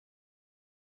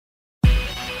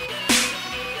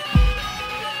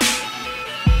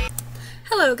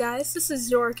Hello guys, this is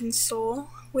York and Soul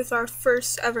with our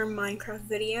first ever Minecraft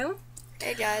video.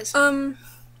 Hey guys.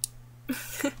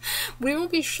 We will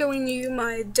be showing you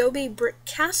my Adobe brick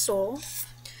castle.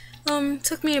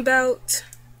 Took me about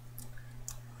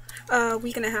a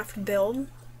week and a half to build.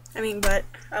 But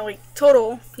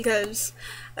total, because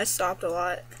I stopped a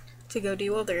lot to go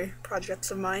do other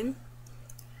projects of mine.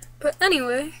 But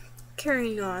anyway,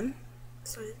 carrying on.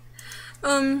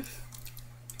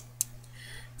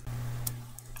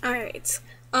 Alright,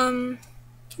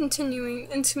 continuing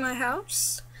into my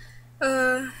house.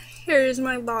 Here is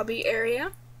my lobby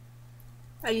area.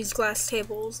 I use glass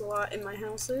tables a lot in my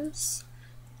houses,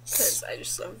 because I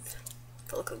just love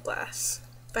the look of glass.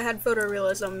 If I had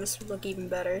photorealism, this would look even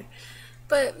better.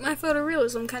 But my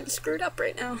photorealism kind of screwed up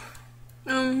right now.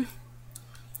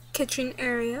 Kitchen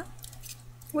area.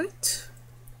 Wait.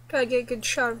 Gotta get a good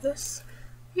shot of this.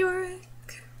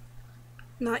 Yorick.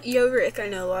 Not Yorick, I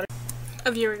know a lot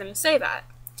of you are gonna say that.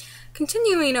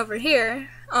 Continuing over here,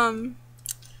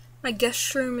 my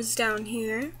guest room is down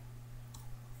here.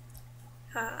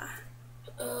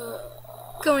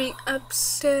 Going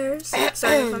upstairs.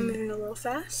 Sorry if I'm moving a little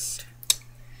fast.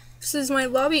 This is my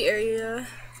lobby area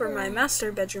for my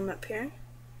master bedroom up here.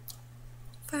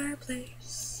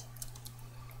 Fireplace.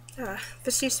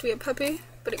 This used to be a puppy,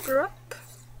 but it grew up.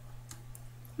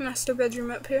 Master bedroom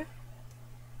up here.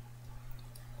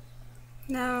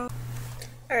 Now,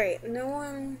 alright, no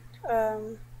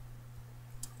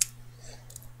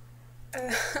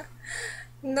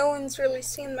one's really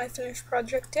seen my finished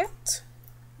project yet.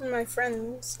 My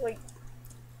friends, my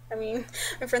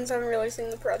friends haven't really seen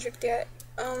the project yet.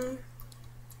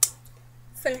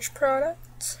 Finished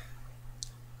product.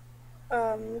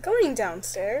 Going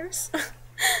downstairs.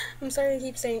 I'm sorry I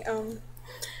keep saying,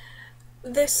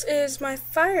 this is my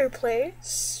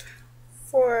fireplace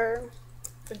for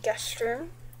the guest room.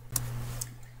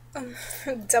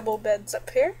 Double beds up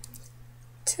here.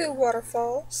 2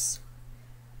 waterfalls.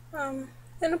 And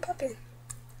a puppy.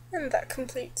 And that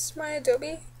completes my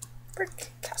Adobe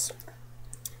brick castle.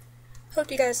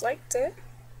 Hope you guys liked it.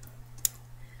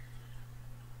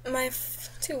 My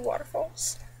 2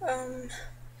 waterfalls.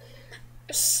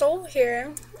 Soul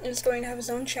here is going to have his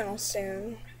own channel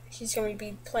soon. He's going to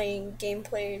be playing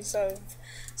gameplays of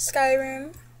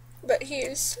Skyrim, but he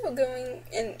is still going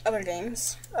in other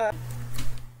games.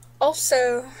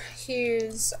 Also, he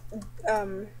is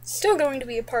still going to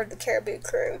be a part of the Caribou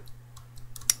crew.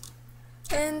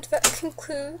 And that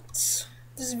concludes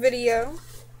this video.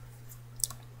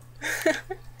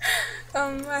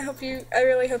 I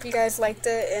really hope you guys liked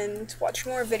it and watch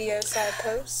more videos that I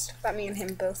post, that me and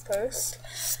him both post.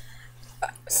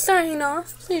 Signing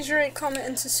off, please rate, comment,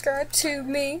 and subscribe to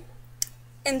me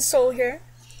and Soul here,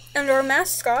 and our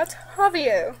mascot,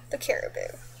 Javio, the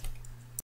caribou.